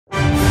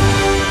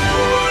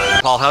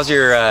Paul, how's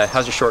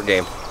your short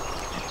game?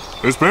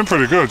 It's been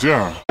pretty good,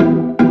 yeah.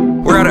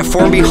 We're out at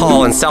Formby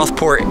Hall in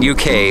Southport,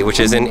 UK, which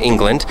is in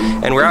England,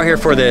 and we're out here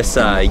for this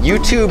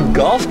YouTube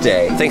golf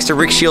day. Thanks to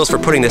Rick Shiels for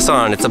putting this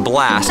on. It's a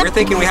blast. We're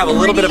thinking we have a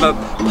little bit of a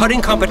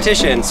putting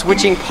competition,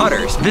 switching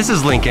putters. This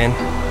is Lincoln.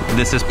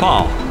 This is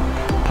Paul.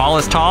 Paul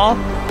is tall.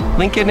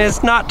 Lincoln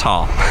is not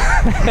tall.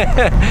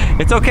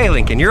 It's okay,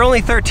 Lincoln. You're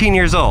only 13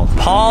 years old.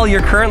 Paul,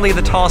 you're currently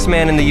the tallest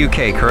man in the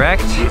UK,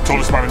 correct? The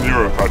tallest man in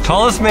Europe, actually.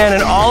 Tallest man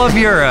in all of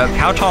Europe.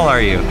 How tall are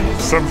you?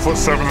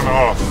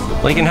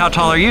 7'7.5". Lincoln, how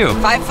tall are you?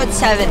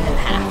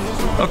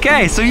 5'7.5".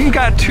 Okay, so you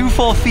got 2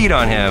 full feet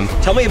on him.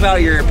 Tell me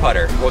about your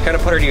putter. What kind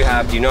of putter do you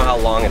have? Do you know how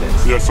long it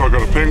is? Yeah, so I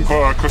got a Ping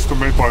putter, custom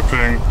made by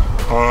Ping.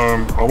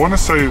 I want to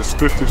say it's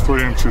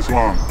 53 inches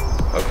long.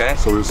 Okay.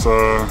 So it's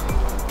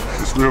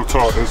real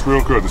taut. It's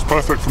real good. It's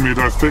perfect for me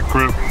to have thick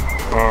grip.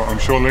 I'm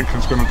sure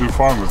Lincoln's going to do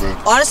fine with it.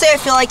 Honestly, I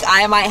feel like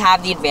I might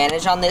have the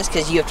advantage on this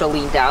because you have to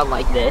lean down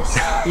like this,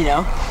 you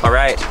know? All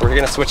right, we're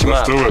going to switch them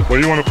up. Let's do it. What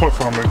do you want to put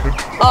from, Lincoln?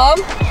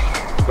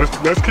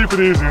 Let's keep it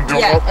easy and go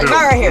uphill.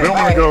 About right here. We don't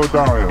want to go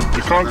downhill.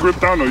 You can't grip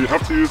down though. You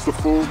have to use the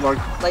full,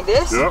 like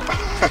this? Yep.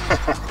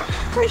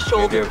 My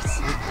shoulders.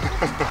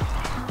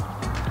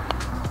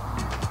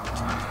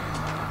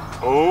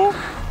 Oh,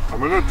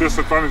 I'm at a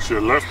disadvantage here.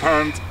 Left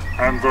hand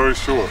and very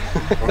short.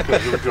 Okay,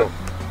 here we go.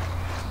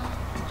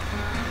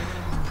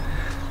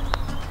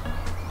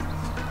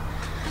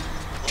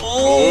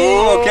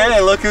 Oh,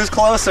 okay, look who's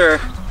closer.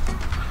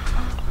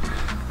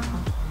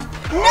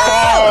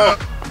 No!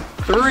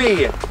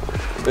 3.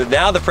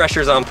 Now the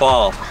pressure's on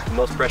Paul. The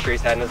most pressure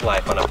he's had in his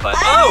life on a putt.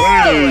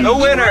 Hey, the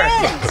winner,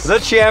 the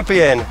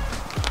champion.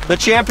 The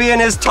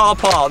champion is Tall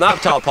Paul,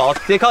 not Tall Paul.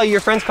 They call you,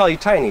 your friends call you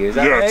Tiny, is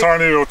that right? Yeah,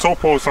 Tiny or Tall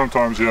Paul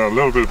sometimes, yeah, a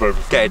little bit of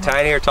everything. Okay,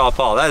 Tiny or Tall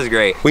Paul, that is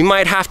great. We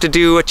might have to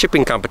do a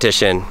chipping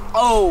competition.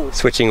 Oh.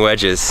 Switching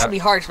wedges. That'd be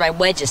hard because my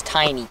wedge is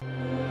tiny.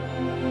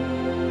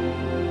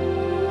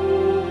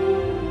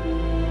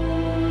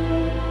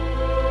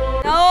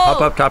 No!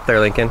 Hop up top there,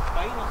 Lincoln.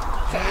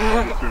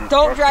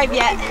 Don't drive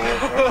yet.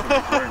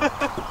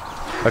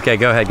 Okay,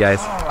 go ahead, guys.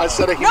 I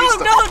said I No,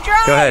 don't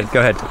drive! Go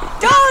ahead.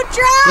 Don't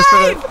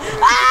drive!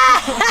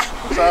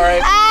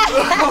 Sorry.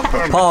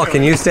 Paul,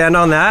 can you stand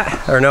on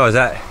that? Or no, is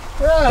that?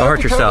 Don't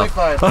hurt yourself.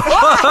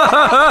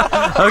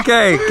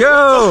 Okay,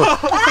 go!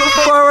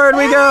 Forward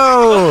we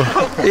go!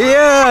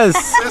 Yes!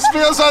 This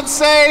feels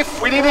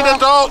unsafe. We need an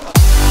adult.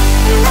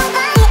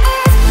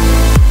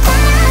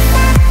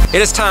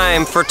 It is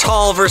time for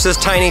Tall versus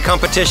Tiny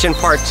competition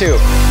part 2.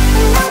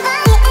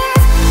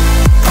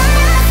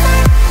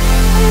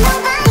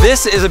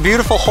 This is a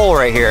beautiful hole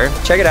right here.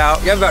 Check it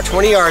out. You have about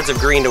 20 yards of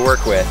green to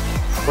work with.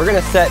 We're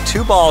gonna set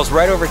 2 balls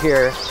right over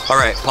here. All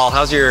right, Paul,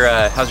 how's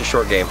your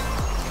short game?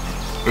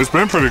 It's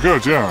been pretty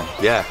good, yeah.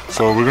 Yeah.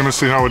 So we're gonna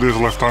see how it is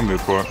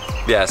left-handed, but.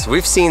 Yes,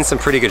 we've seen some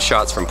pretty good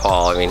shots from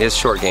Paul. I mean, his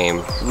short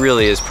game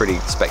really is pretty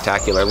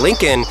spectacular.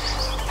 Lincoln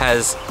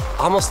has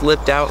almost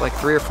lipped out like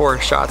 3 or 4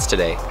 shots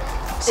today.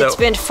 So, it's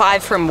been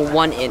 5 from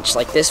 1 inch,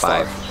 like this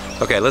 5.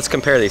 far. Okay, let's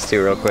compare these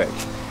 2 real quick.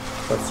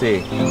 Let's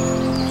see.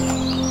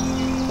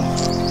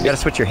 You gotta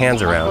switch your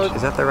hands around.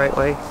 Is that the right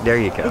way? There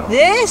you go.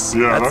 This?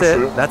 Yeah, That's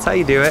it. That's how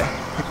you do it.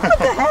 What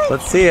the heck?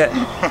 Let's see it.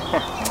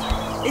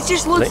 It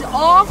just looks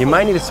awful. You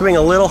might need to swing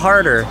a little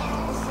harder.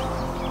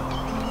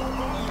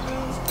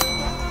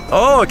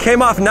 Oh, it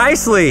came off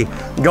nicely.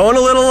 Going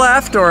a little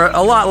left or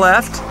a lot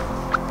left.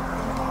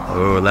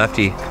 Oh,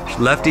 lefty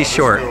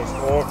short.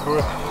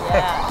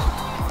 Yeah.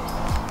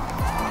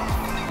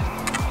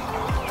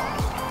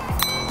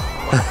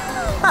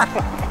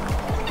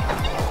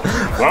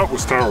 That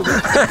was terrible.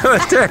 That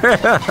was terrible.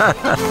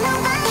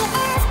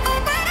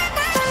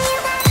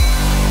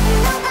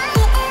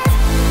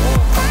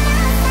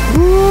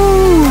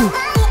 Woo!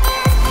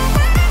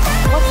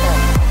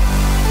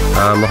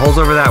 The hole's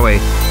over that way.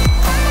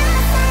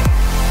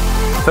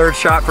 3rd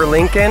shot for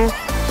Lincoln,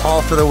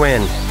 Paul for the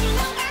win.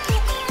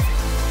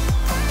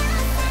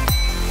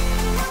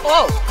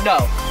 Oh,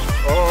 no.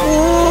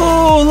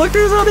 Oh, look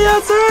who's on the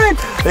outside.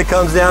 It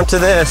comes down to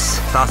this.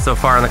 Thoughts so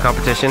far in the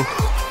competition?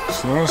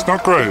 So it's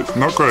not great,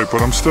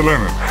 but I'm still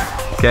in it.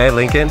 Okay,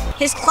 Lincoln.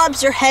 His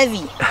clubs are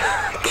heavy.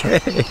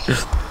 Okay.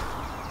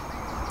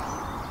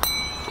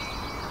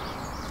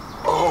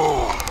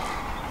 Oh.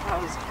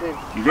 That was good.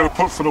 You gotta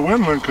put for the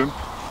win, Lincoln.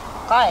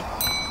 Hi.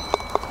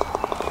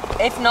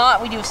 If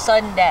not, we do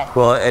sudden death.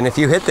 Well, and if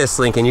you hit this,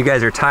 Lincoln, you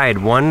guys are tied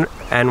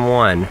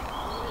 1-1.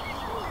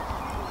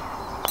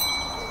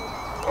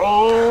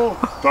 Oh,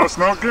 that's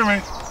not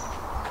gimme.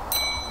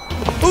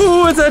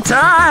 Ooh, it's a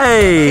tie!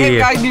 Hey,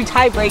 gotta do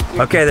tiebreaker.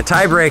 Okay, the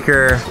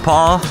tiebreaker.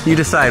 Paul, you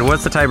decide.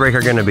 What's the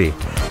tiebreaker gonna be?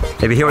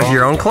 Maybe hit with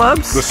your own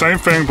clubs? The same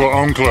thing, but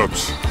on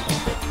clubs.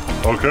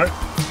 Okay?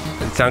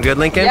 Sound good,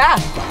 Lincoln? Yeah,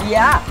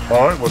 yeah.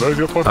 All right, well, there's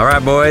your putter. All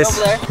right, boys.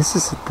 Over there. This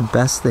is the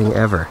best thing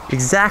ever.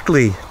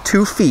 Exactly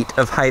 2 feet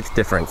of height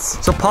difference.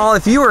 So Paul,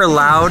 if you were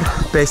allowed,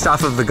 based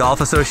off of the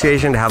Golf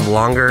Association, to have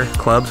longer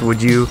clubs,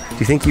 do you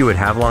think you would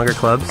have longer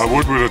clubs? I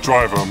would with a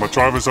driver. My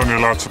driver's only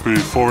allowed to be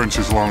 4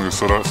 inches longer,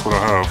 so that's what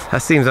I have.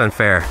 That seems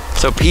unfair.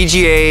 So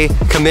PGA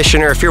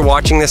Commissioner, if you're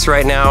watching this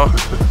right now,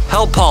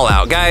 help Paul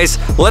out. Guys,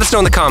 let us know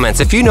in the comments.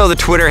 If you know the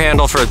Twitter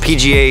handle for the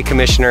PGA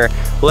Commissioner,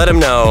 let him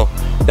know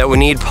that we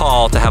need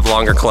Paul to have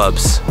longer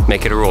clubs.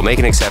 Make it a rule, make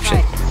an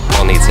exception.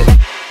 Paul needs it.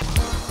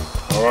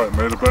 All right,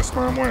 may the best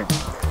man win.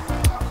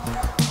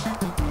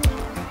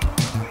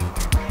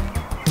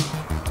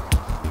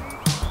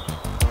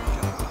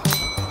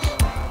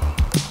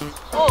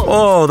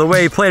 Oh, the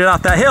way he played it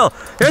off that hill.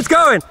 It's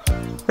going.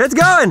 It's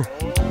going.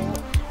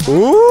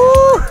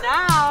 Ooh.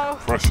 Now.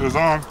 Pressure's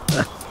on.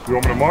 You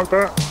want me to mark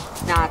that?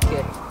 Nah, it's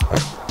good.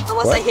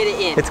 Unless I hit it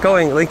in. It's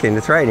going, Lincoln.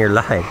 It's right in your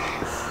line.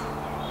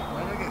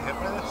 Why did I get hit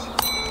by this?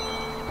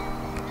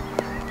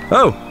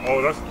 Oh.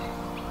 Oh, that's...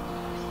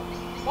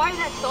 Why is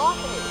that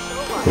softening so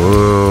much?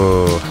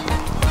 Ooh.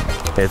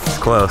 It's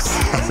close.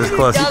 This is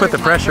close. He put the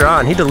pressure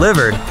on. He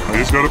delivered.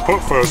 He's got to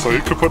putt first, so he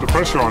could put the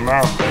pressure on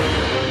now.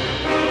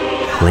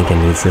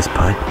 Lincoln needs this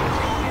putt.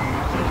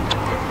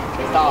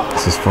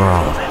 This is for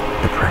all of it.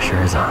 The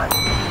pressure is on.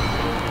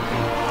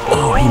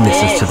 Oh, he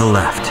misses to the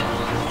left.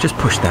 Just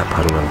push that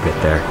putt a little bit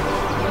there.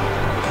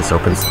 This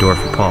opens the door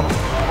for Paul.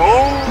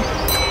 Oh!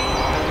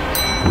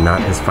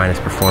 Not his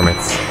finest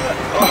performance.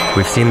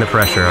 We've seen the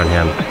pressure on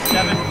him.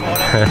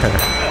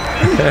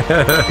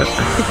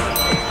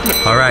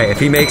 All right, if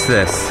he makes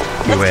this,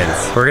 he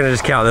wins. We're gonna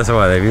just count this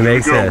one. If he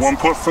makes this. 1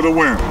 putt for the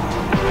win.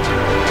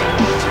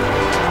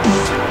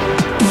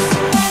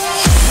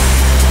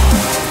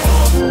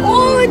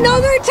 Oh,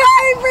 another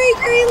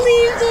tiebreaker. He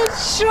leaves it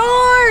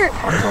short.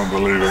 I can't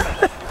believe it.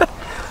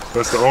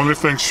 That's the only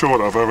thing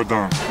short I've ever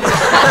done.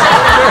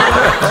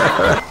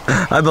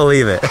 I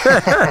believe it.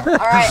 All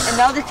right,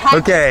 another tiebreaker.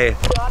 Okay,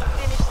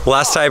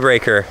 last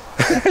tiebreaker.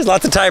 There's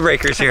lots of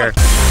tiebreakers here.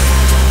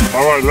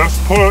 All right, let's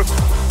put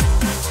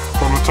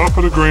from the top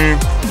of the green.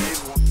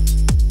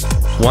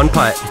 1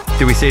 putt.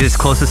 Did we say this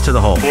closest to the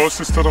hole?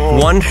 Closest to the hole.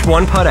 One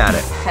putt at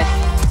it. Okay.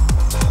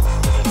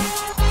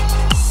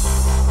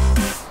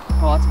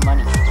 Oh, that's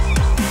money.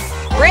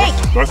 Break!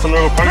 That's a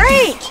little pace.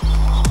 Break!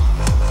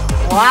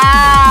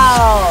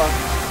 Wow!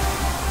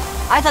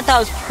 I thought that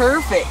was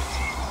perfect.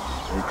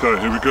 Okay,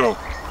 here we go.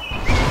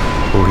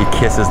 Oh, he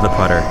kisses the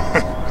putter.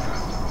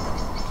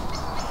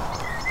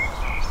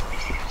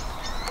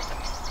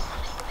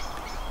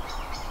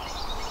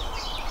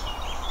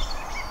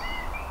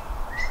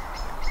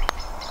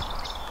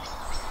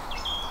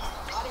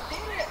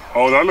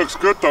 Oh, that looks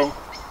good though.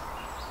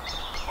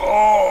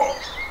 Oh!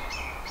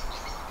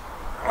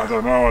 I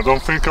don't know, I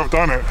don't think I've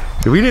done it.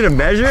 Do we need to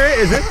measure it?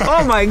 Is it?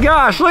 Oh my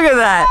gosh, look at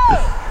that.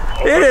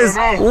 It is,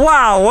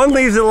 wow, one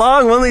leaves it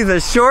long, one leaves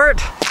it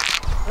short.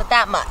 Not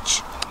that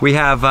much. We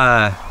have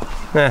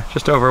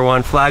just over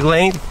 1 flag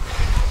length.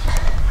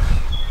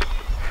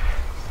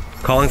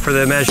 Calling for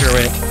the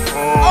measurement.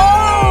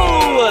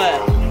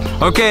 Oh!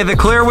 Okay, the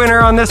clear winner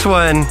on this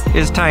one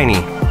is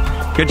Tiny.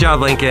 Good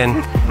job,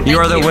 Lincoln. You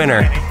are the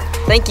winner.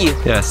 Thank you.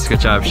 Yes, good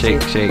job.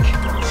 Shake, shake.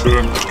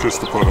 Shouldn't have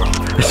kissed the putter.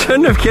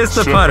 Shouldn't have kissed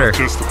the putter.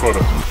 Shouldn't have kissed the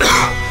putter.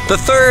 The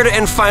third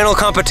and final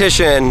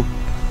competition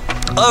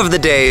of the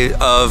day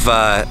of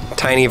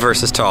Tiny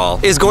versus Tall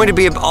is going to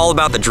be all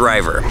about the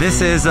driver.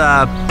 This is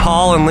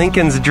Paul and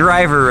Lincoln's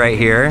driver right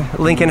here.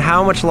 Lincoln,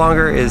 how much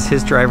longer is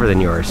his driver than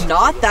yours?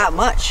 Not that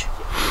much.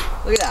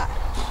 Look at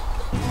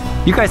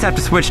that. You guys have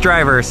to switch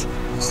drivers.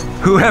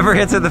 Whoever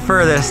hits it the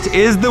furthest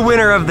is the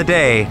winner of the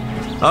day,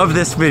 of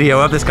this video,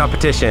 of this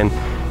competition.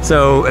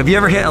 So, have you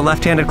ever hit a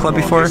left-handed club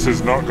before? This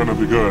is not going to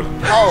be good.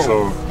 Oh.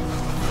 So,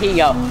 Here you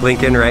go.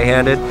 Lincoln,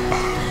 right-handed.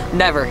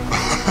 Never.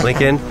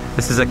 Lincoln,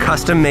 this is a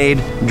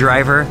custom-made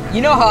driver.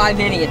 You know how I'm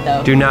hitting it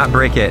though. Do not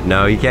break it.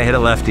 No, you can't hit a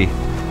lefty.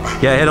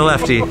 Yeah, hit a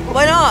lefty.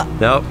 Why not?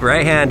 Nope,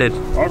 right-handed.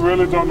 I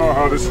really don't know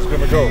how this is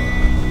going to go.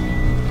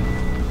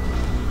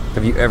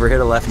 Have you ever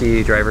hit a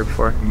lefty driver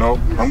before? No,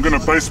 I'm going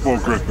to baseball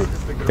grip it.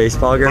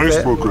 Baseball grip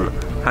Baseball it? grip.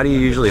 How do you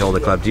usually hold a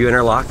club? Do you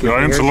interlock your Yeah,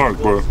 I fingers?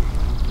 interlock, but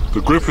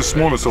the grip is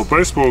smaller, so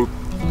baseball,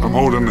 I'm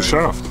holding the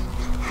shaft.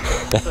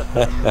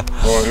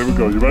 Alright, here we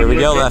go. You ready? Here we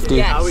go, lefty.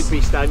 Yes. I would be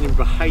standing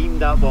behind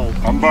that ball.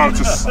 I'm about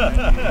to...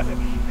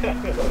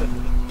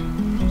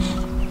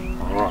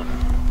 Alright.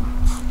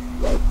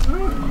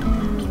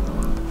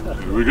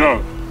 Here we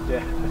go.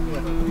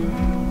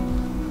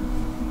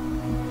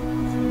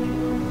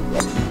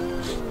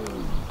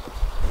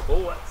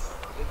 Oh,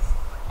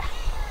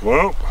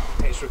 Well,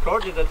 it's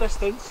recorded a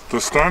distance. the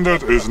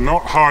standard is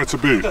not high to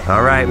beat.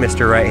 All right,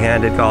 Mr.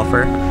 Right-handed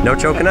golfer. No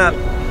choking up.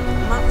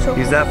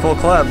 Use that full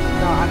club.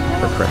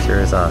 The pressure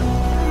is on.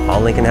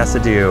 All Lincoln has to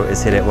do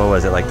is hit it, what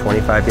was it, like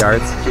 25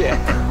 yards? Yeah.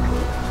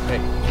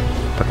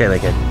 Okay,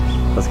 Lincoln,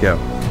 let's go.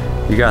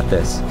 You got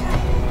this.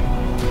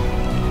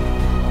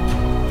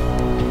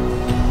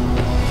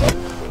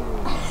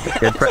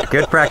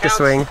 Good practice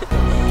swing.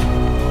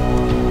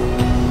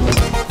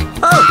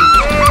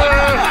 Oh!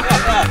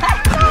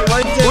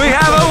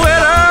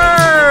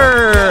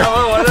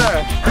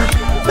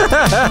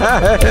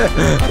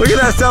 Look at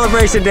that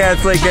celebration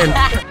dance, Lincoln.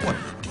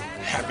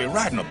 Happy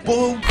riding a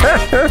bull.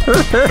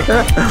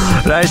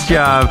 Nice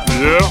job.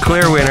 Yeah.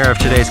 Clear winner of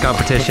today's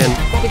competition.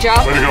 Good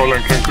job. Way to go,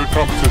 Lincoln. Good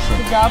competition.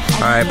 Good job.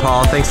 All right,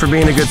 Paul, thanks for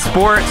being a good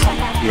sport.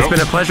 It's been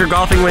a pleasure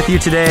golfing with you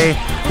today.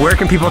 Where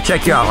can people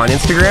check you out? On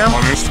Instagram?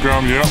 On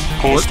Instagram, yeah.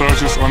 Paul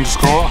Sturgis _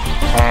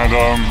 and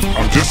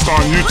I'm just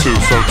on YouTube,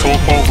 so Tall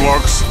Paul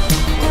Vlogs.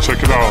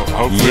 Check it out.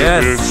 Hopefully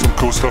there's some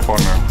cool stuff on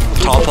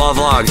there. Tall Paul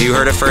Vlogs, you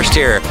heard it first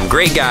here.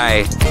 Great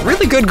guy,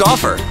 really good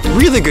golfer.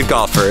 Really good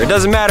golfer. It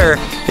doesn't matter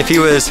if he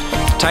was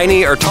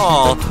tiny or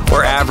tall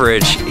or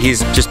average,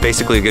 he's just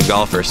basically a good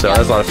golfer. So that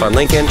was a lot of fun.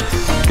 Lincoln,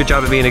 good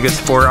job of being a good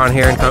sport on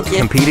here and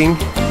competing.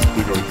 Here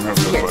you go, you can have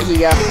the other one. Here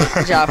you go.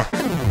 Good job.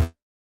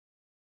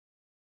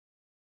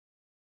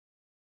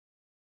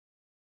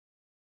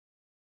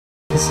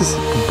 This is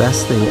the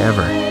best thing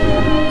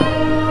ever.